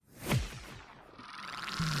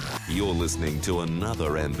You're listening to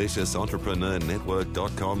another Ambitious Entrepreneur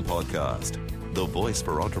Network.com podcast, the voice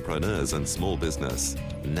for entrepreneurs and small business.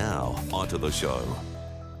 Now, onto the show.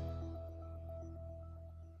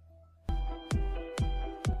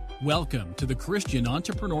 Welcome to the Christian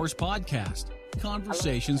Entrepreneurs Podcast.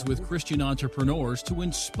 Conversations with Christian entrepreneurs to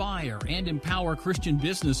inspire and empower Christian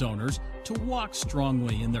business owners to walk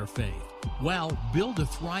strongly in their faith, while build a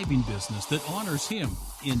thriving business that honors Him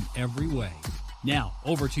in every way. Now,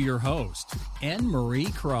 over to your host, Anne Marie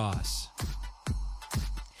Cross.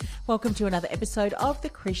 Welcome to another episode of the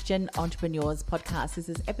Christian Entrepreneurs Podcast. This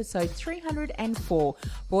is episode 304,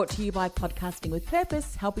 brought to you by Podcasting with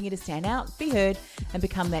Purpose, helping you to stand out, be heard, and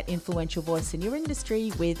become that influential voice in your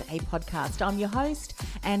industry with a podcast. I'm your host,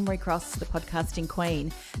 Anne Marie Cross, the podcasting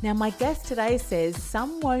queen. Now, my guest today says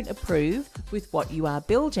some won't approve with what you are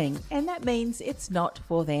building, and that means it's not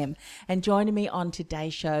for them. And joining me on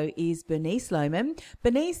today's show is Bernice Lohman.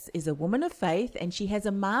 Bernice is a woman of faith, and she has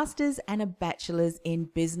a master's and a bachelor's in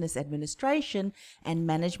business administration and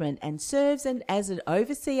management, and serves as an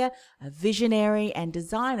overseer, a visionary and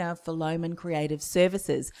designer for Lohman Creative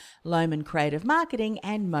Services, Lohman Creative Marketing,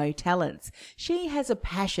 and Mo Talents. She has a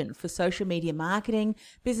passion for social media marketing,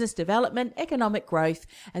 business development, economic growth,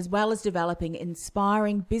 as well as developing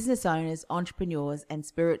inspiring business owners, entrepreneurs, and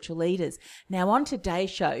spiritual leaders. Now, on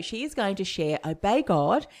today's show, she is going to share obey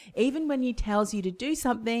God even when He tells you to do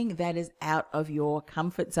something that is out of your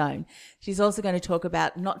comfort zone. She's also going to talk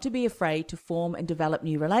about not to be afraid to form and develop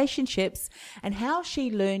new relationships, and how she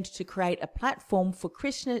learned to create a platform for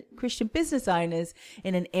Christian business owners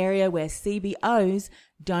in an area where CBOs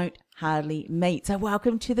don't hardly meet. So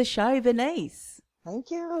welcome to the show, Bernice.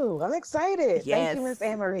 Thank you. I'm excited. Yes. Thank you, Miss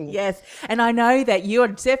Anne-Marie. Yes. And I know that you are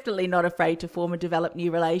definitely not afraid to form and develop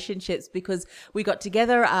new relationships, because we got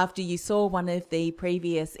together after you saw one of the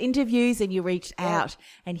previous interviews and you reached out,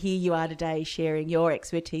 and here you are today sharing your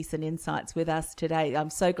expertise and insights with us today.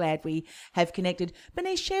 I'm so glad we have connected.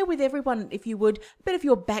 Bernice, share with everyone, if you would, a bit of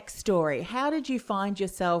your backstory. How did you find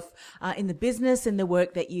yourself in the business and the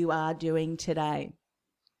work that you are doing today?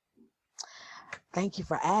 Thank you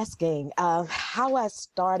for asking. How I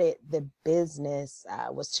started the business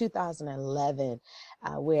was 2011,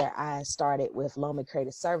 where I started with Lohman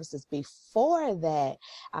Creative Services. Before that,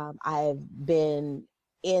 I've been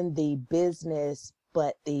in the business,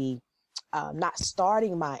 but not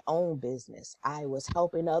starting my own business. I was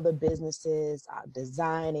helping other businesses,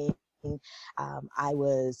 designing. I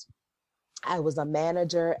was a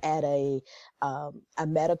manager at a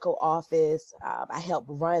medical office. I helped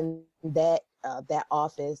run that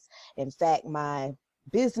office. In fact, my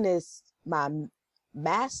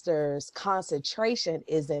master's concentration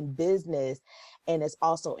is in business, and it's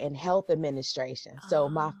also in health administration. So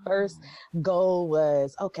my first goal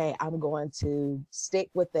was, okay, I'm going to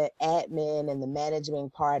stick with the admin and the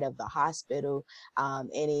management part of the hospital,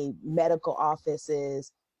 any medical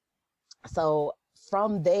offices. So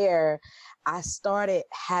from there, I started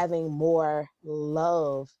having more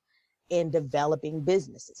love in developing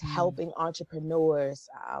businesses, helping entrepreneurs.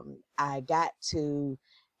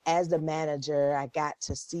 As the manager, I got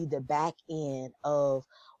to see the back end of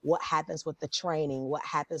what happens with the training, what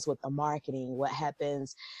happens with the marketing, what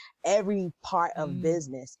happens, every part of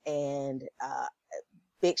business. And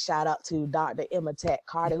big shout out to Dr. Emma Tech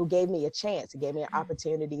Carter, who gave me a chance. He gave me an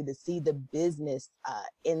opportunity to see the business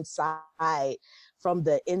inside, from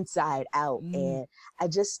the inside out. And I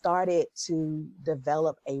just started to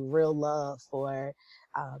develop a real love for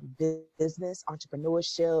business,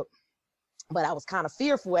 entrepreneurship. But I was kind of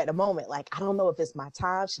fearful at the moment. Like, I don't know if it's my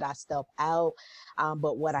time. Should I step out?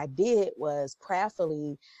 But what I did was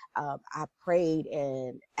prayerfully, I prayed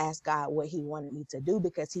and asked God what He wanted me to do,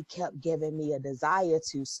 because He kept giving me a desire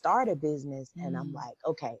to start a business. And I'm like,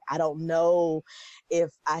 okay, I don't know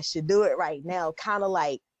if I should do it right now. Kind of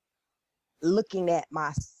like looking at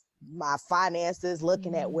my finances,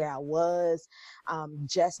 looking at where I was,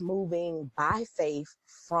 just moving by faith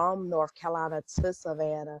from North Carolina to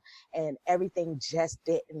Savannah, and everything just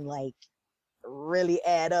didn't really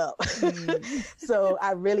add up. So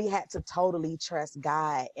I really had to totally trust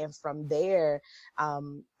God. And from there,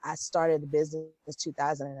 I started the business in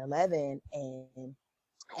 2011,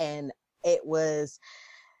 and it was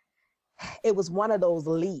one of those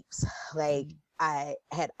leaps. Like, I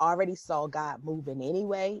had already saw God moving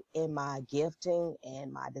anyway in my gifting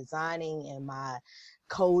and my designing and my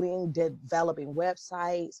coding, developing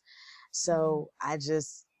websites. So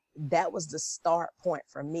that was the start point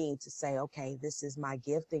for me to say, okay, this is my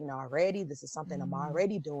gifting already. This is something I'm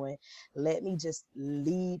already doing. Let me just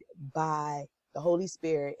lead by the Holy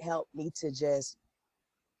Spirit. Help me to just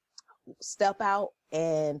step out,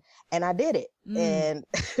 and I did it. And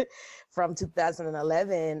from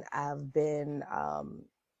 2011, I've been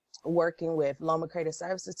working with Loma Creative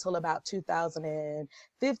Services till about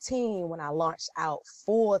 2015 when I launched out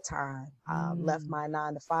full time, left my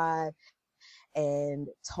 9-to-5 and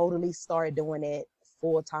totally started doing it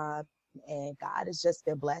full time. And God has just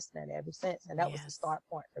been blessing it ever since. And that was the start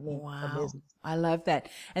point for me for business. I love that.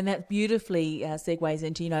 And that beautifully segues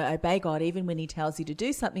into, obey God even when he tells you to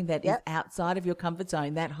do something that is outside of your comfort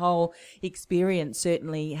zone. That whole experience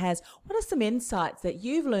certainly has. What are some insights that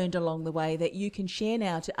you've learned along the way that you can share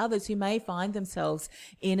now to others who may find themselves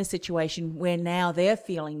in a situation where now they're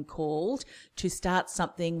feeling called to start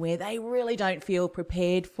something where they really don't feel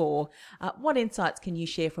prepared for? What insights can you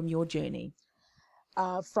share from your journey?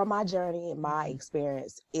 From my journey and my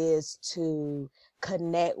experience is to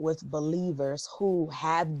connect with believers who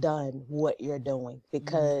have done what you're doing,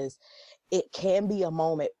 because it can be a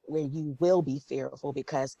moment where you will be fearful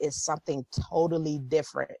because it's something totally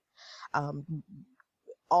different. All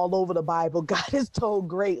over the Bible, God has told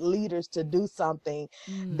great leaders to do something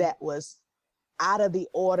that was out of the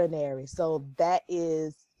ordinary. So that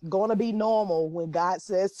is going to be normal when God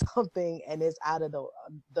says something and it's out of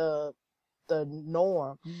the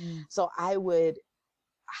norm. So I would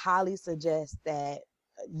highly suggest that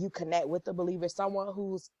you connect with the believer, someone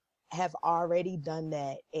who's have already done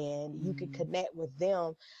that, and you can connect with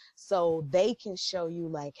them so they can show you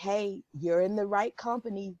like, hey, you're in the right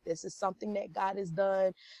company. This is something that God has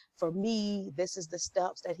done for me. This is the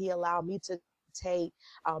steps that he allowed me to take.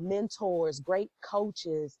 Mentors, great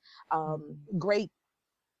coaches, great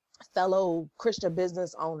fellow Christian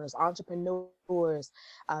business owners, entrepreneurs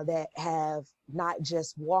that have not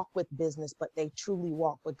just walked with business, but they truly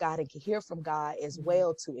walk with God and can hear from God as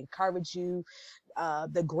well to encourage you.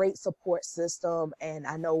 The great support system. And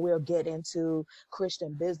I know we'll get into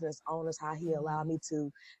Christian business owners, how he allowed me to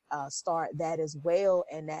start that as well.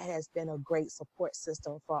 And that has been a great support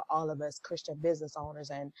system for all of us Christian business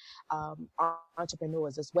owners and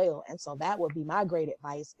entrepreneurs as well. And so that would be my great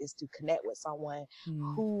advice, is to connect with someone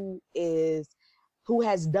who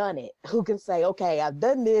has done it, who can say, okay, I've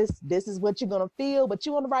done this. This is what you're going to feel, but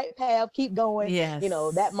you're on the right path. Keep going. Yes.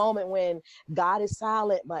 That moment when God is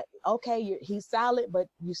silent, but okay, he's silent, but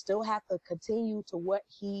you still have to continue to what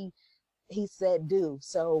he said do.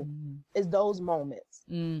 So it's those moments.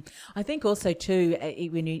 I think also too,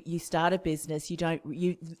 when you start a business,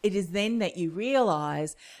 it is then that you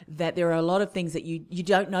realize that there are a lot of things that you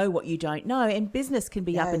don't know what you don't know. And business can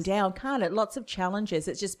be up and down, can't it? Lots of challenges.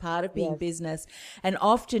 It's just part of being business. And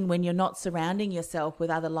often when you're not surrounding yourself with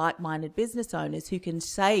other like-minded business owners who can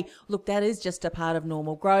say, look, that is just a part of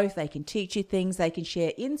normal growth. They can teach you things, they can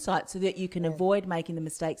share insights so that you can avoid making the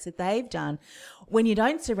mistakes that they've done. When you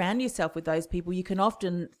don't surround yourself with those people, you can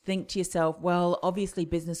often think to yourself, well, obviously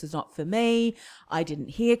business is not for me. I didn't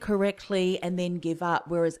hear correctly, and then give up.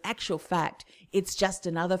 Whereas actual fact, it's just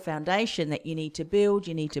another foundation that you need to build,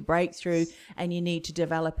 you need to break through, and you need to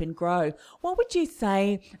develop and grow. What would you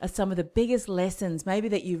say are some of the biggest lessons maybe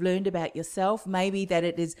that you've learned about yourself, maybe that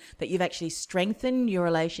it is that you've actually strengthened your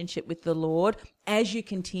relationship with the Lord as you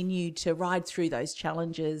continue to ride through those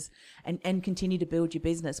challenges and continue to build your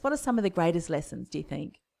business? What are some of the greatest lessons, do you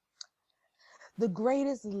think? The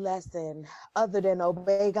greatest lesson, other than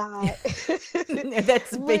obey God,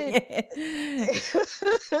 that's big.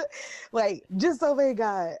 like just obey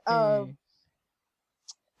God,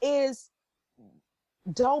 is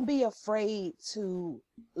don't be afraid to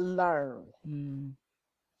learn.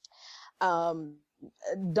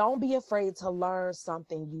 Don't be afraid to learn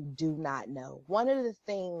something you do not know. One of the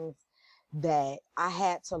things that I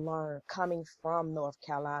had to learn coming from North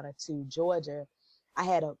Carolina to Georgia,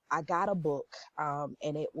 I got a book,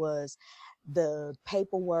 and it was the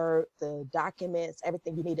paperwork, the documents,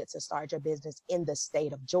 everything you needed to start your business in the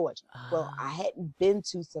state of Georgia. Well, I hadn't been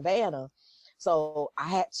to Savannah, so I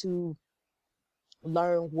had to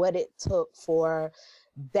learn what it took for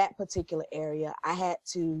that particular area. I had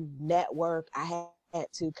to network. I had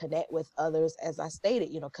to connect with others, as I stated,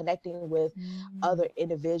 connecting with other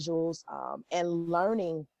individuals, and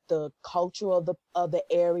learning the culture of the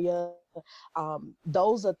area.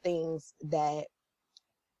 Those are things that,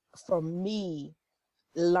 for me,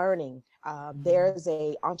 learning. There's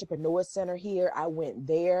a entrepreneur center here. I went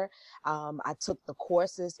there. I took the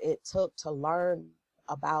courses it took to learn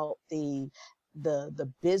about the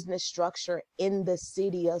business structure in the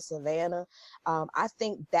city of Savannah. I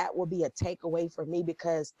think that will be a takeaway for me,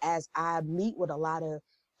 because as I meet with a lot of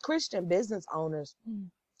Christian business owners,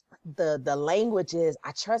 the language is,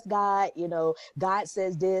 I trust God, you know, God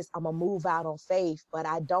says this, I'm gonna move out on faith. But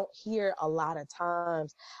I don't hear a lot of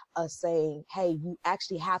times us saying, hey, you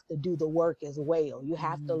actually have to do the work as well. You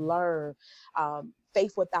have to learn.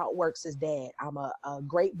 Faith without works is dead. I'm a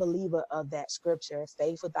great believer of that scripture.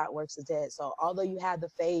 Faith without works is dead. So although you have the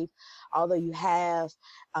faith, although you have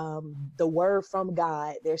the word from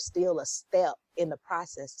God, there's still a step in the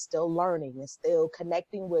process, still learning and still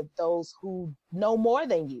connecting with those who know more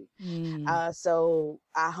than you. So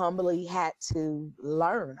I humbly had to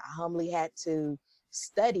learn. I humbly had to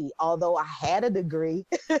study. Although I had a degree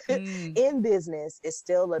in business, it's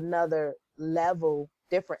still another level,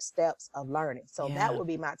 different steps of learning. So that would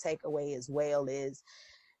be my takeaway as well, is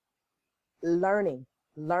learning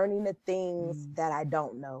the things that I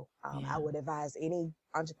don't know. I would advise any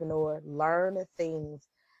entrepreneur, learn the things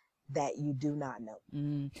that you do not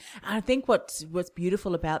know. I think what's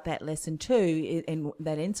beautiful about that lesson too, and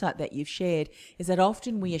that insight that you've shared, is that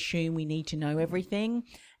often we assume we need to know everything.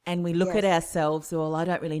 And we look at ourselves, well, I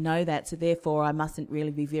don't really know that, so therefore I mustn't really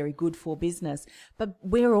be very good for business. But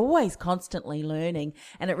we're always constantly learning.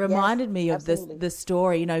 And it reminded me of the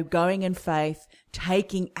story, you know, going in faith,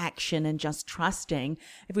 taking action and just trusting.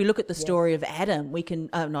 If we look at the story of Adam, we can,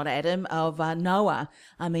 of Noah.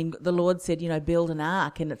 I mean, the Lord said, you know, build an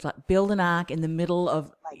ark. And it's like, build an ark in the middle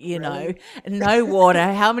of, know, no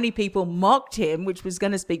water. How many people mocked him, which was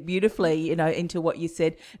going to speak beautifully, you know, into what you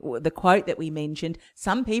said, the quote that we mentioned.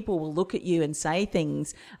 Some people will look at you and say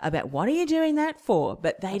things about, what are you doing that for?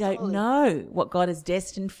 But they don't know what God has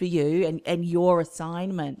destined for you and your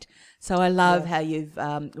assignment. So I love how you've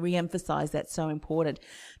re-emphasized that's so important.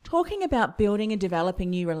 Talking about building and developing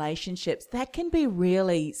new relationships, that can be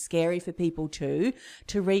really scary for people too,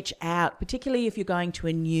 to reach out, particularly if you're going to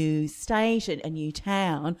a new state, a new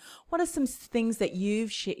town. What are some things that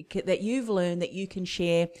you've learned that you can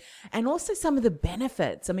share, and also some of the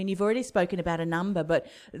benefits? I mean, you've already spoken about a number, but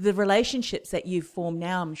the relationships that you've formed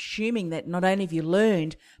now, I'm assuming that not only have you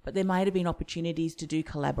learned, but there might have been opportunities to do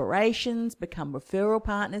collaborations, become referral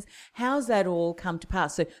partners. How's that all come to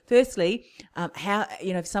pass? So firstly, how,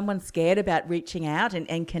 you know, if someone's scared about reaching out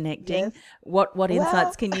and connecting, what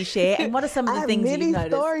insights can you share? And what are some of the things you've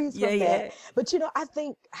noticed? Stories from that. But, you know, I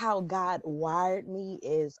think how God wired me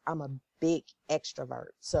is I'm a big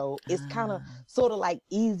extrovert. So it's kind of sort of like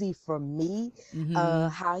easy for me,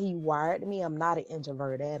 how he wired me. I'm not an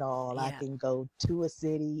introvert at all. I can go to a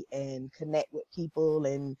city and connect with people,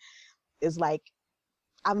 and it's like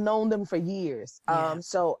I've known them for years.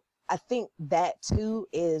 So I think that too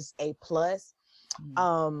is a plus.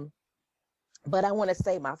 But I want to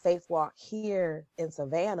say my faith walk here in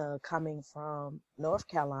Savannah, coming from North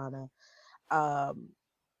Carolina,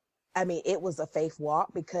 I mean, it was a faith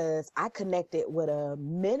walk because I connected with a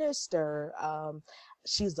minister.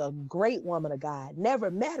 She's a great woman of God, never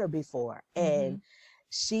met her before. And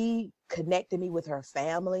she connected me with her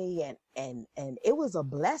family, and it was a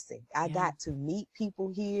blessing. I got to meet people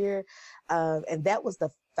here. And that was the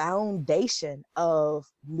foundation of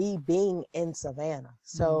me being in Savannah.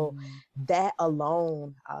 So that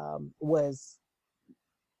alone was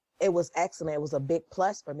excellent. It was a big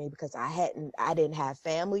plus for me because I didn't have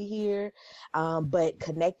family here, but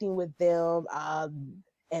connecting with them,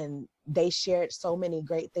 and they shared so many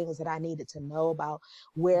great things that I needed to know about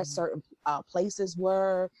where certain places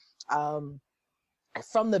were,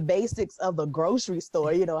 from the basics of the grocery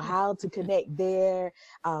store, you know, how to connect there,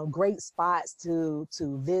 great spots to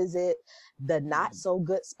visit, the not so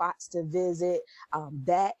good spots to visit.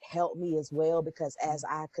 That helped me as well, because as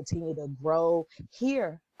I continue to grow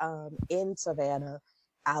here in Savannah,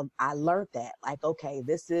 I learned that, like, okay,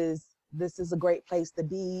 this is a great place to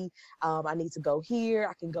be. I need to go here.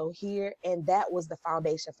 I can go here. And that was the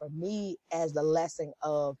foundation for me as the lesson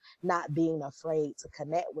of not being afraid to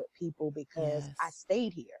connect with people, because I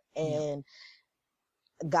stayed here and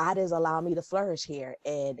God has allowed me to flourish here.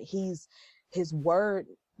 And his word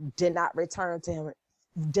did not return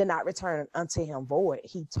unto him void.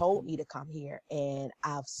 He told me to come here, and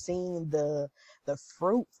I've seen the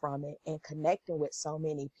fruit from it and connecting with so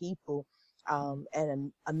many people.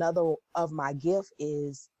 And another of my gift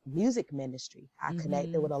is music ministry. I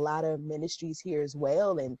connected with a lot of ministries here as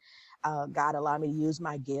well. And God allowed me to use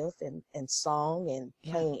my gift and song and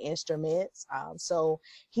playing instruments. So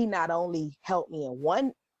he not only helped me in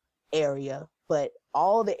one area, but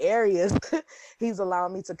all the areas he's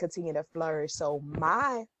allowed me to continue to flourish. So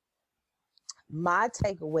my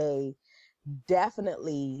takeaway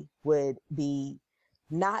definitely would be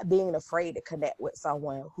not being afraid to connect with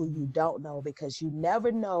someone who you don't know, because you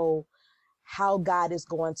never know how God is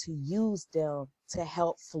going to use them to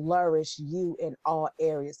help flourish you in all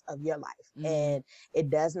areas of your life. And it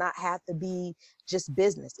does not have to be just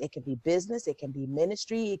business. It can be business. It can be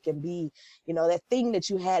ministry. It can be, that thing that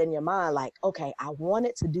you had in your mind, like, okay, I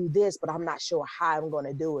wanted to do this, but I'm not sure how I'm going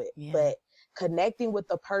to do it. Yeah. But connecting with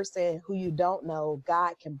the person who you don't know,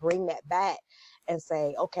 God can bring that back and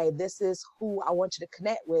say, okay, this is who I want you to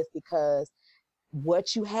connect with, because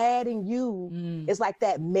what you had in you is like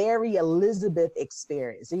that Mary Elizabeth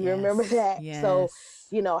experience. You remember that? Yes. So,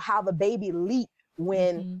 how the baby leaped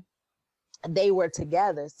when they were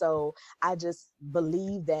together. So I just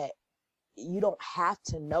believe that you don't have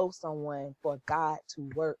to know someone for God to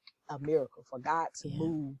work a miracle, for God to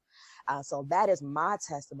move. So that is my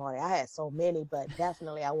testimony. I had so many, but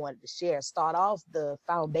definitely I wanted to start off the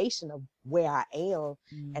foundation of where I am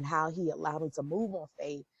and how he allowed me to move on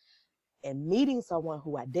faith, and meeting someone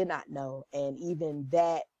who I did not know. And even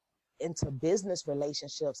that into business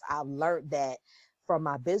relationships, I've learned that from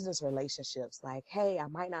my business relationships, like, hey, I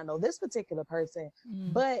might not know this particular person,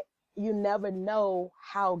 but you never know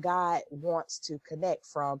how God wants to connect.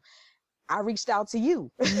 From I reached out to you.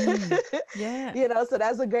 Yeah. So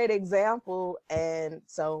that's a great example. And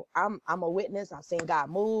so I'm a witness. I've seen God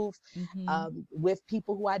move with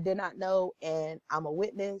people who I did not know, and I'm a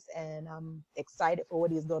witness, and I'm excited for what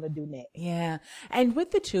he's going to do next. Yeah. And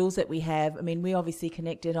with the tools that we have, I mean, we obviously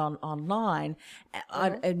connected online.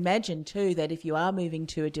 I'd imagine too that if you are moving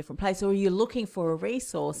to a different place, or you're looking for a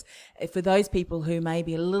resource, for those people who may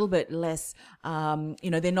be a little bit less,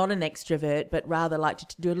 they're not an extrovert, but rather like to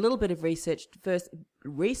do a little bit of research first.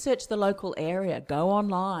 Research the local area, go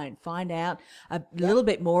online, find out a little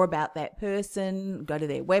bit more about that person, go to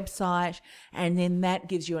their website, and then that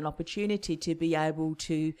gives you an opportunity to be able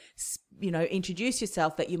to, introduce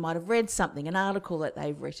yourself, that you might have read something, an article that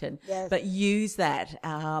they've written, but use that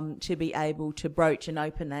to be able to broach and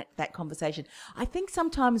open that conversation. I think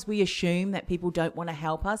sometimes we assume that people don't want to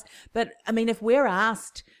help us, but I mean, if we're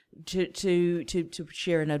asked to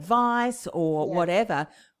share an advice or whatever,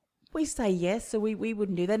 we say yes, so we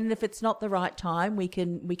wouldn't do that. And if it's not the right time, we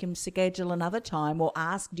can schedule another time, or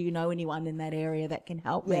ask, do you know anyone in that area that can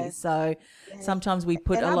help me? So sometimes we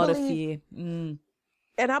put a lot of fear.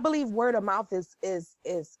 And I believe word of mouth is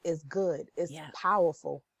good. It's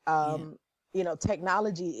powerful.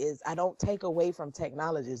 Technology is, I don't take away from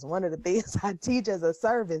technology. It's one of the things I teach as a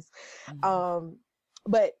service.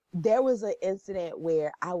 But there was an incident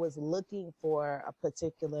where I was looking for a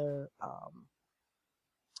particular,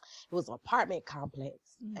 it was an apartment complex,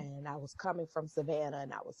 and I was coming from Savannah,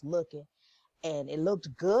 and I was looking, and it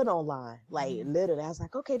looked good online. Like literally, I was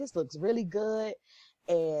like, okay, this looks really good.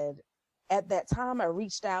 And at that time I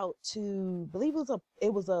reached out to, I believe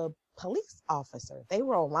it was a police officer. They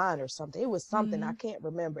were online or something. It was something, I can't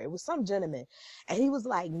remember. It was some gentleman. And he was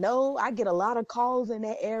like, no, I get a lot of calls in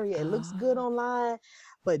that area. It looks good online,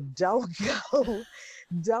 but don't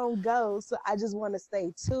go. So I just want to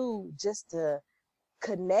say too, just to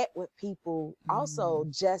connect with people, also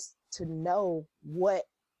just to know what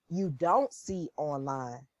you don't see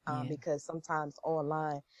online, because sometimes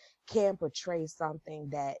online can portray something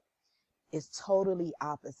that is totally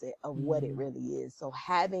opposite of what it really is. So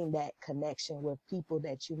having that connection with people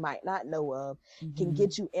that you might not know of can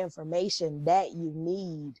get you information that you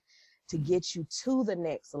need to get you to the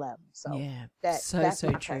next level. So that's my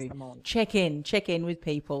true. testimony. Check in with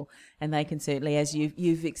people, and they can certainly, as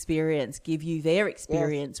you've experienced, give you their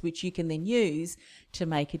experience, which you can then use to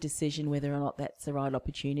make a decision whether or not that's the right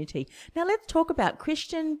opportunity. Now let's talk about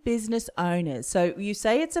Christian business owners. So you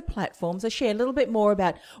say it's a platform, so share a little bit more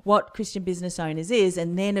about what Christian business owners is,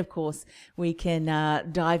 and then of course we can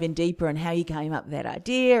dive in deeper on how you came up with that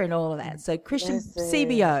idea and all of that. So Christian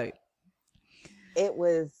CBO. It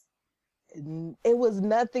was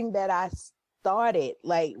nothing that I started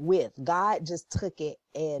with. God just took it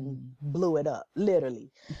and blew it up,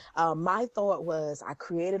 literally. My thought was, I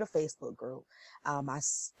created a Facebook group. I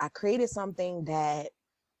created something that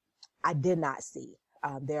I did not see.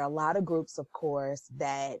 There are a lot of groups, of course,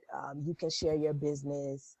 that you can share your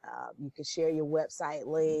business, you can share your website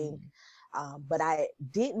link, but I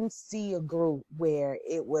didn't see a group where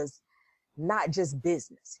it was not just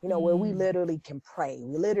business, where we literally can pray,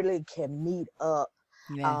 we literally can meet up.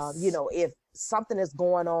 If something is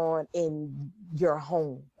going on in your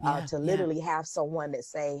home, to literally have someone that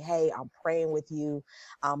say, hey, I'm praying with you.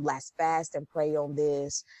 Let's fast and pray on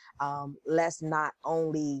this. Let's not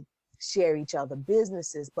only share each other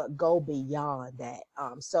businesses, but go beyond that.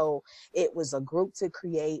 So it was a group to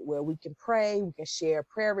create where we can pray, we can share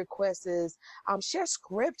prayer requests, share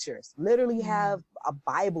scriptures, literally have a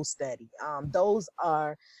Bible study.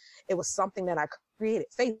 It was something that I created,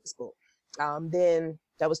 Facebook. Then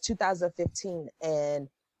that was 2015, and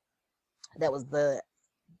that was the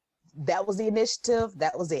initiative.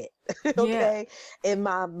 That was it. Okay. Yeah. In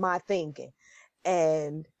my thinking.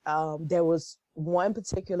 And there was one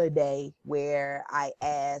particular day where I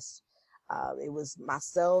asked, it was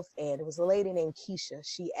myself and it was a lady named Keisha.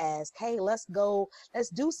 She asked, hey, let's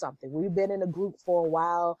do something. We've been in a group for a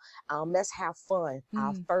while. Let's have fun.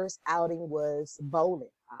 Our first outing was bowling.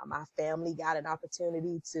 My family got an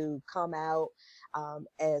opportunity to come out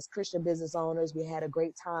as Christian business owners. We had a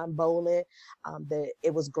great time bowling.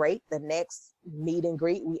 It was great. The next meet and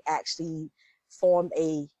greet, we actually formed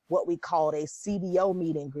what we called a CBO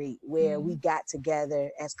meet and greet, where we got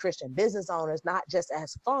together as Christian business owners, not just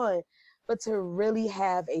as fun, but to really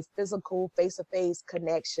have a physical face-to-face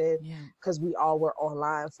connection, because we all were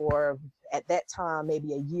online for, at that time,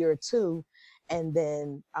 maybe a year or two. And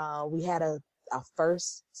then we had our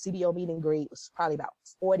first CBO meet and greet. It was probably about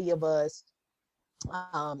 40 of us.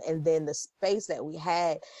 And then the space that we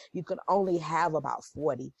had, you could only have about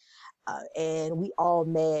 40. And we all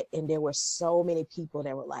met, and there were so many people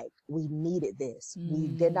that were like, we needed this. We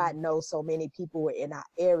did not know so many people were in our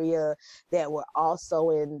area that were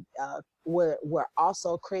also were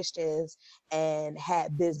also Christians and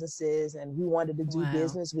had businesses, and we wanted to do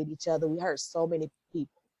business with each other. We heard so many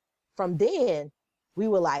people. From then, we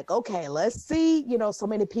were like, okay, let's see, so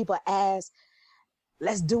many people asked,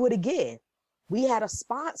 let's do it again. We had a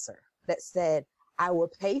sponsor that said, I will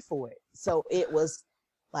pay for it. So it was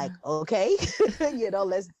like, okay,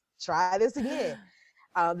 let's try this again.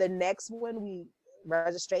 The next one,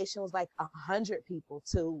 registration was like 100 people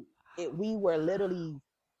too. We were literally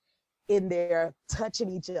in there touching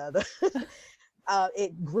each other.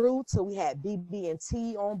 It grew till we had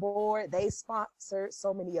BB&T on board. They sponsored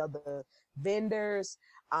so many other vendors.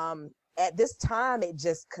 At this time, it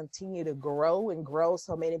just continued to grow and grow.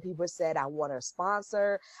 So many people said, I want to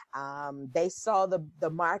sponsor. They saw the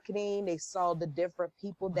marketing. They saw the different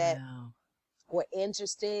people that were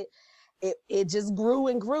interested. It just grew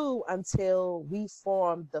and grew until we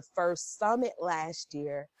formed the first summit last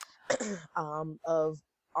year of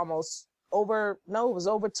almost it was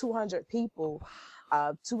over 200 people,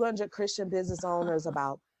 200 Christian business owners,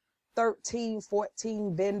 about 13,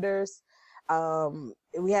 14 vendors.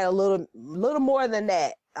 We had a little more than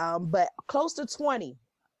that, but close to 20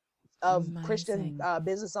 of Christian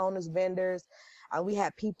business owners, vendors. We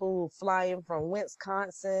had people flying from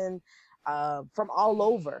Wisconsin, from all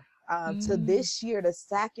over. To this year, the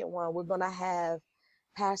second one, we're going to have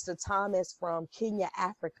Pastor Thomas from Kenya,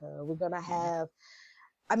 Africa. We're going to have,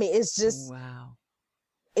 it's just,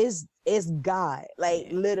 it's God. Like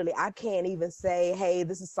literally, I can't even say, hey,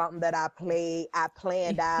 this is something that I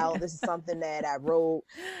planned out. This is something that I wrote.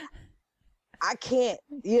 I can't,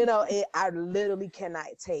 I literally cannot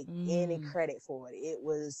take any credit for it. It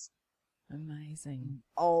was amazing.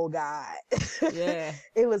 Oh God. Yeah.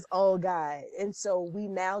 It was all God. And so we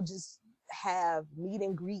now just have meet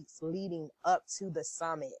and greets leading up to the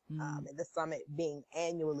summit, and the summit being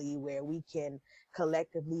annually, where we can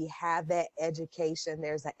collectively have that education.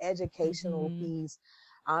 There's an educational piece,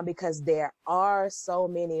 because there are so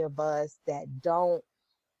many of us that don't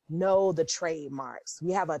know the trademarks.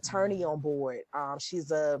 We have an attorney on board.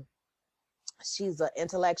 She's a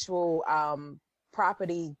intellectual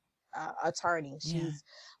property attorney. She's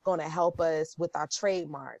going to help us with our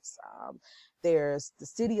trademarks. There's the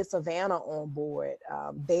city of Savannah on board.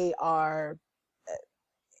 They are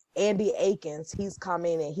Andy Akins. He's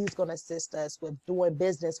coming and he's going to assist us with doing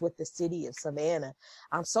business with the city of Savannah.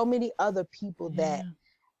 So many other people that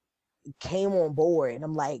came on board, and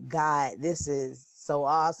I'm like, God, this is so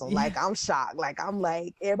awesome. Like, I'm shocked. Like, I'm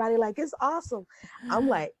like, everybody like, it's awesome. I'm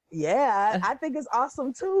like, yeah, I think it's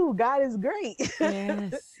awesome too. God is great.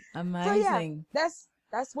 Yes, amazing. So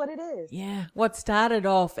that's what it is. Yeah. What started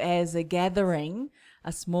off as a gathering,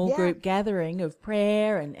 a small group gathering of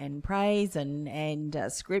prayer and praise and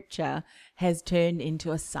scripture, has turned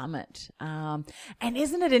into a summit. And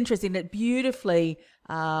isn't it interesting that beautifully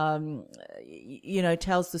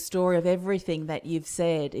tells the story of everything that you've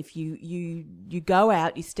said. If you go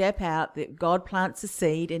out, you step out, that God plants a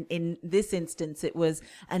seed. And in this instance, it was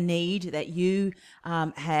a need that you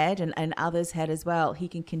had and others had as well. He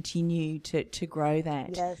can continue to grow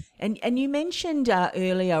that. Yes. And you mentioned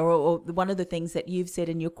earlier, or one of the things that you've said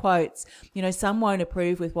in your quotes, some won't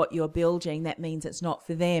approve with what you're building. That means it's not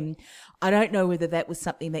for them. I don't know whether that was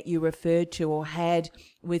something that you referred to or had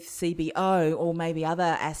with CBO or maybe other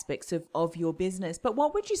aspects of your business. But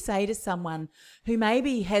what would you say to someone who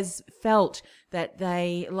maybe has felt that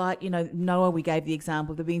they, like, Noah, we gave the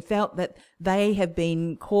example, they've been felt that they have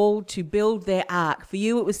been called to build their ark. For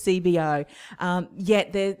you, it was CBO.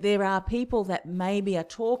 Yet there are people that maybe are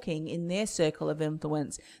talking in their circle of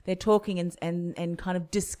influence. They're talking and kind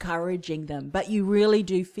of discouraging them. But you really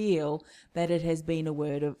do feel that it has been a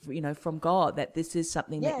word of, from God, that this is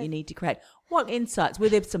something that you need to create. What insights? Were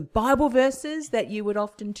there some Bible verses that you would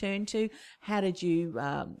often turn to? How did you?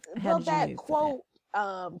 That quote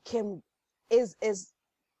is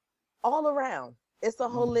all around. It's a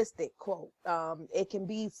holistic quote. It can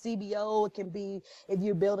be CBO. It can be if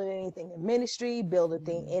you're building anything in ministry,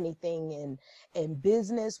 building anything in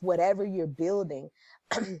business, whatever you're building.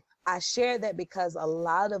 I share that because a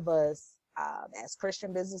lot of us, as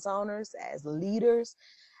Christian business owners, as leaders,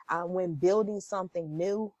 when building something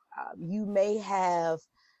new, you may have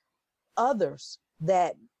others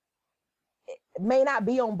that may not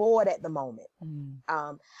be on board at the moment.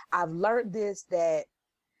 I've learned this, that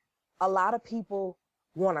a lot of people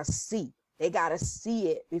want to see. They got to see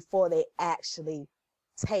it before they actually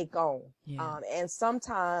take on. Yeah. And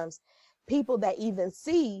sometimes people that even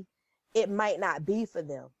see, it might not be for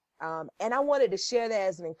them. And I wanted to share that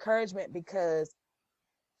as an encouragement, because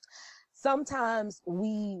sometimes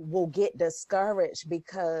we will get discouraged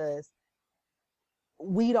because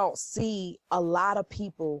we don't see a lot of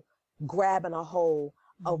people grabbing a hold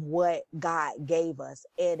of what God gave us.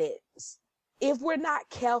 And if we're not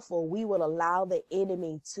careful, we will allow the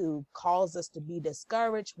enemy to cause us to be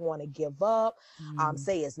discouraged, want to give up,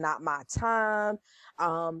 say it's not my time.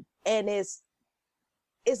 And it's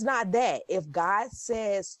not that. If God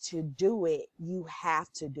says to do it, you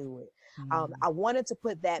have to do it. I wanted to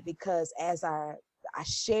put that because as I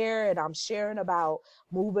share, and I'm sharing about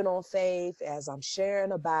moving on faith, as I'm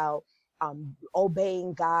sharing about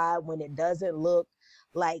obeying God when it doesn't look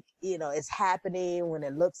like, it's happening, when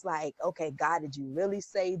it looks like, okay, God, did you really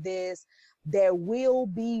say this? There will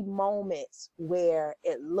be moments where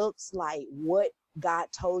it looks like what God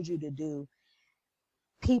told you to do,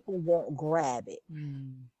 people won't grab it.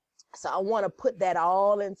 So I want to put that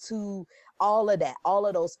all into all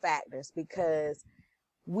of those factors, because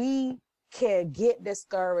we can get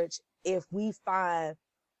discouraged if we find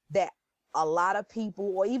that a lot of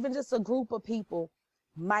people, or even just a group of people,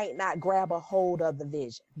 might not grab a hold of the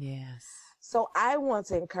vision. Yes. So I want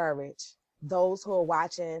to encourage those who are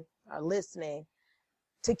watching or listening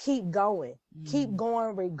to keep going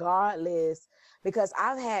regardless, because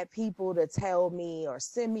I've had people to tell me or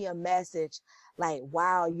send me a message like,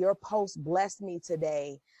 wow, your post blessed me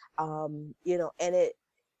today. And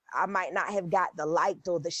I might not have got the like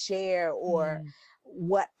or the share or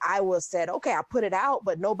what I was said. Okay, I put it out,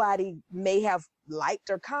 but nobody may have liked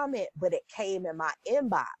or comment, but it came in my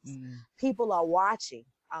inbox. People are watching.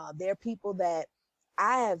 There are people that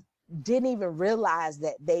I didn't even realize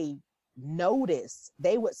that they noticed.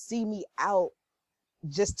 They would see me out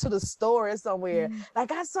just to the store or somewhere.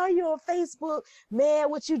 Like, I saw you on Facebook, man,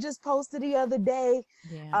 what you just posted the other day.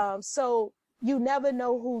 Yeah. So you never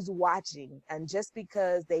know who's watching. And just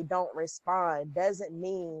because they don't respond doesn't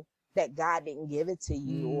mean that God didn't give it to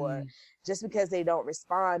you, or just because they don't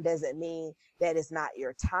respond doesn't mean that it's not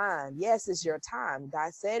your time. Yes, it's your time.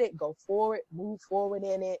 God said it, go forward, move forward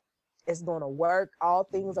in it. It's going to work. All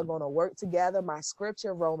things are going to work together. My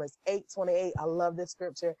scripture, Romans 8:28. I love this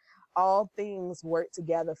scripture. All things work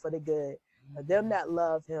together for the good for them that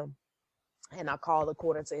love him and are called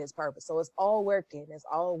according to his purpose. So it's all working. It's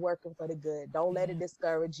all working for the good. Don't let it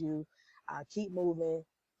discourage you. Keep moving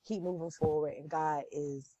forward. And God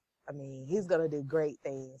is, he's going to do great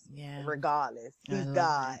things regardless. He's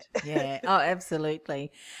God. Yeah. Oh,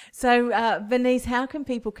 absolutely. So, Venice, how can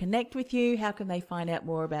people connect with you? How can they find out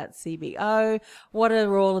more about CBO? What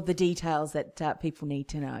are all of the details that people need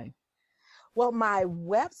to know? Well, my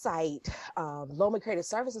website, Loman Creative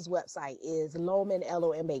Services website is Loman,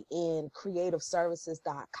 Loman,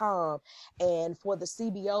 creativeservices.com. And for the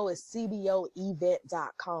CBO, it's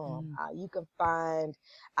cboevent.com. You can find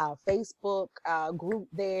our Facebook group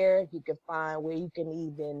there. You can find where you can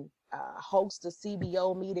even host a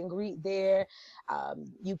CBO meet and greet there.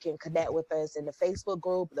 You can connect with us in the Facebook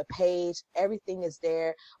group, the page, everything is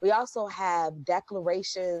there. We also have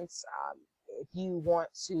declarations. If you want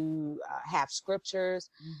to have scriptures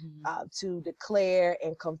to declare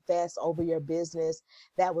and confess over your business,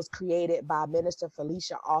 that was created by Minister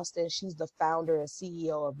Felicia Austin. She's the founder and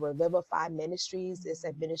CEO of Revivify Ministries. It's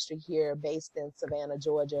a ministry here based in Savannah,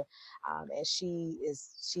 Georgia. And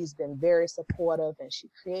she's been very supportive, and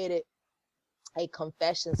she created a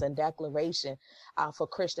confessions and declaration for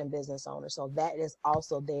Christian business owners. So that is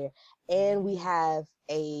also there. And we have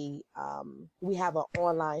an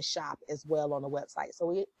online shop as well on the website. So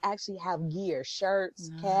we actually have gear, shirts,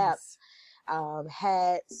 caps,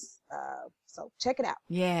 hats. So check it out.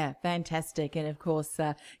 Yeah, fantastic. And of course,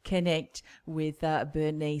 connect with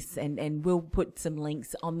Bernice, and we'll put some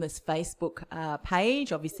links on this Facebook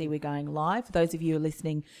page. Obviously, we're going live. For those of you who are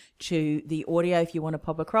listening to the audio, if you want to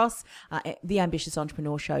pop across the Ambitious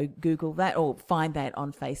Entrepreneur Show, Google that or find that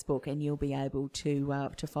on Facebook, and you'll be able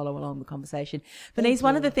to follow along the conversation. Bernice,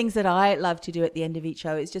 one of the things that I love to do at the end of each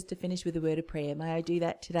show is just to finish with a word of prayer. May I do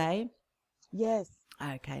that today? Yes.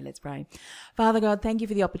 Okay, let's pray. Father God, thank you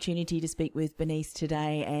for the opportunity to speak with Bernice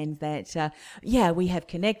today, and that, we have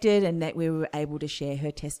connected and that we were able to share her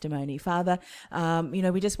testimony. Father,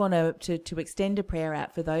 we just want to extend a prayer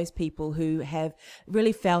out for those people who have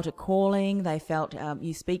really felt a calling. They felt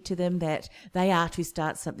you speak to them that they are to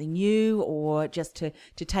start something new or just to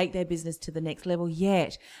take their business to the next level,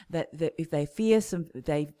 yet that if they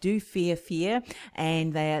do fear,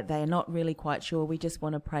 and they are not really quite sure. We just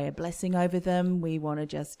want to pray a blessing over them. We want to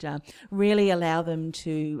just really allow them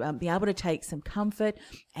to be able to take some comfort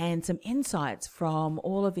and some insights from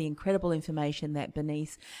all of the incredible information that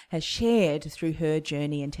Bernice has shared through her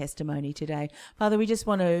journey and testimony today. Father, we just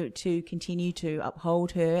want to continue to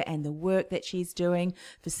uphold her and the work that she's doing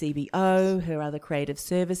for CBO, her other creative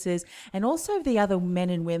services, and also the other men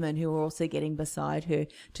and women who are also getting beside her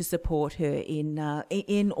to support her in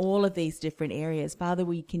all of these different areas. Father,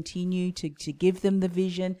 we continue to give them the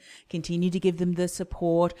vision, continue to give them the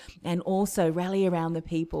support, and also rally around the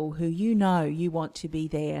people who you want to be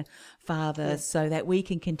there, Father, so that we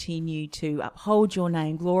can continue to uphold your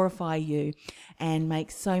name, glorify you, and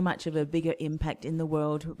make so much of a bigger impact in the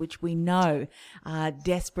world, which we know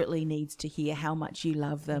desperately needs to hear how much you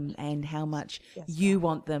love them and how much you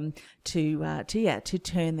want them to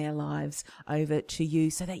turn their lives over to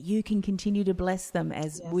you, so that you can continue to bless them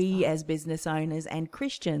as as business owners and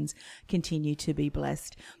Christians continue to be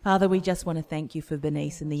blessed. Father, we just want to thank you for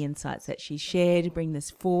Bernice and the insights that she shared. Bring this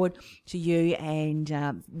forward to you,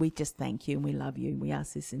 and we just thank you and we love you. We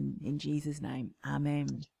ask this in Jesus' name.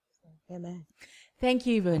 Amen. Amen. Thank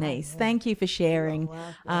you, Bernice. Thank you for sharing.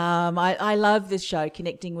 I love this show,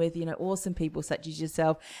 connecting with, awesome people such as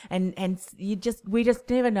yourself. And we just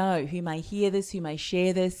never know who may hear this, who may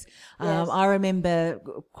share this. I remember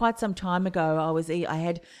quite some time ago, I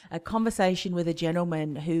had a conversation with a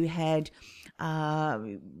gentleman who had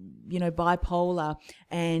bipolar,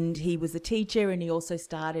 and he was a teacher, and he also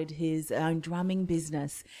started his own drumming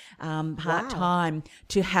business part-time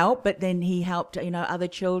to help, but then he helped other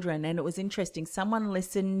children. And it was interesting, someone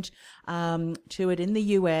listened to it in the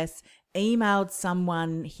US, emailed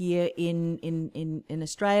someone here in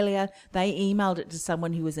Australia, they emailed it to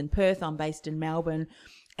someone who was in Perth. I'm based in Melbourne,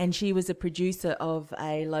 and she was a producer of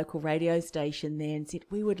a local radio station there, and said,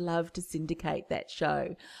 we would love to syndicate that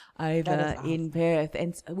show over in Perth.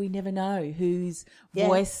 And we never know whose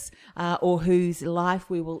voice or whose life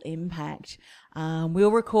we will impact.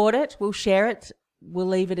 We'll record it, we'll share it, we'll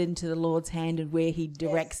leave it into the Lord's hand and where he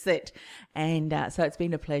directs it. And so it's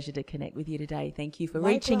been a pleasure to connect with you today. Thank you for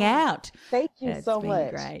reaching out. Thank you so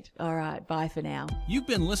much. It's been great. All right. Bye for now. You've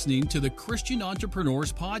been listening to the Christian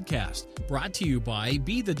Entrepreneurs Podcast, brought to you by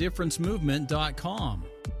BeTheDifferenceMovement.com.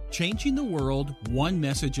 Changing the world one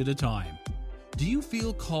message at a time. Do you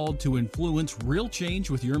feel called to influence real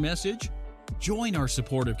change with your message? Join our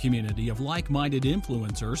supportive community of like-minded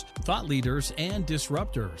influencers, thought leaders, and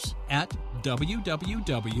disruptors at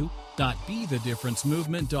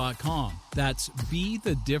www.BeTheDifferenceMovement.com. That's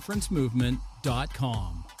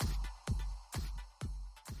BeTheDifferenceMovement.com.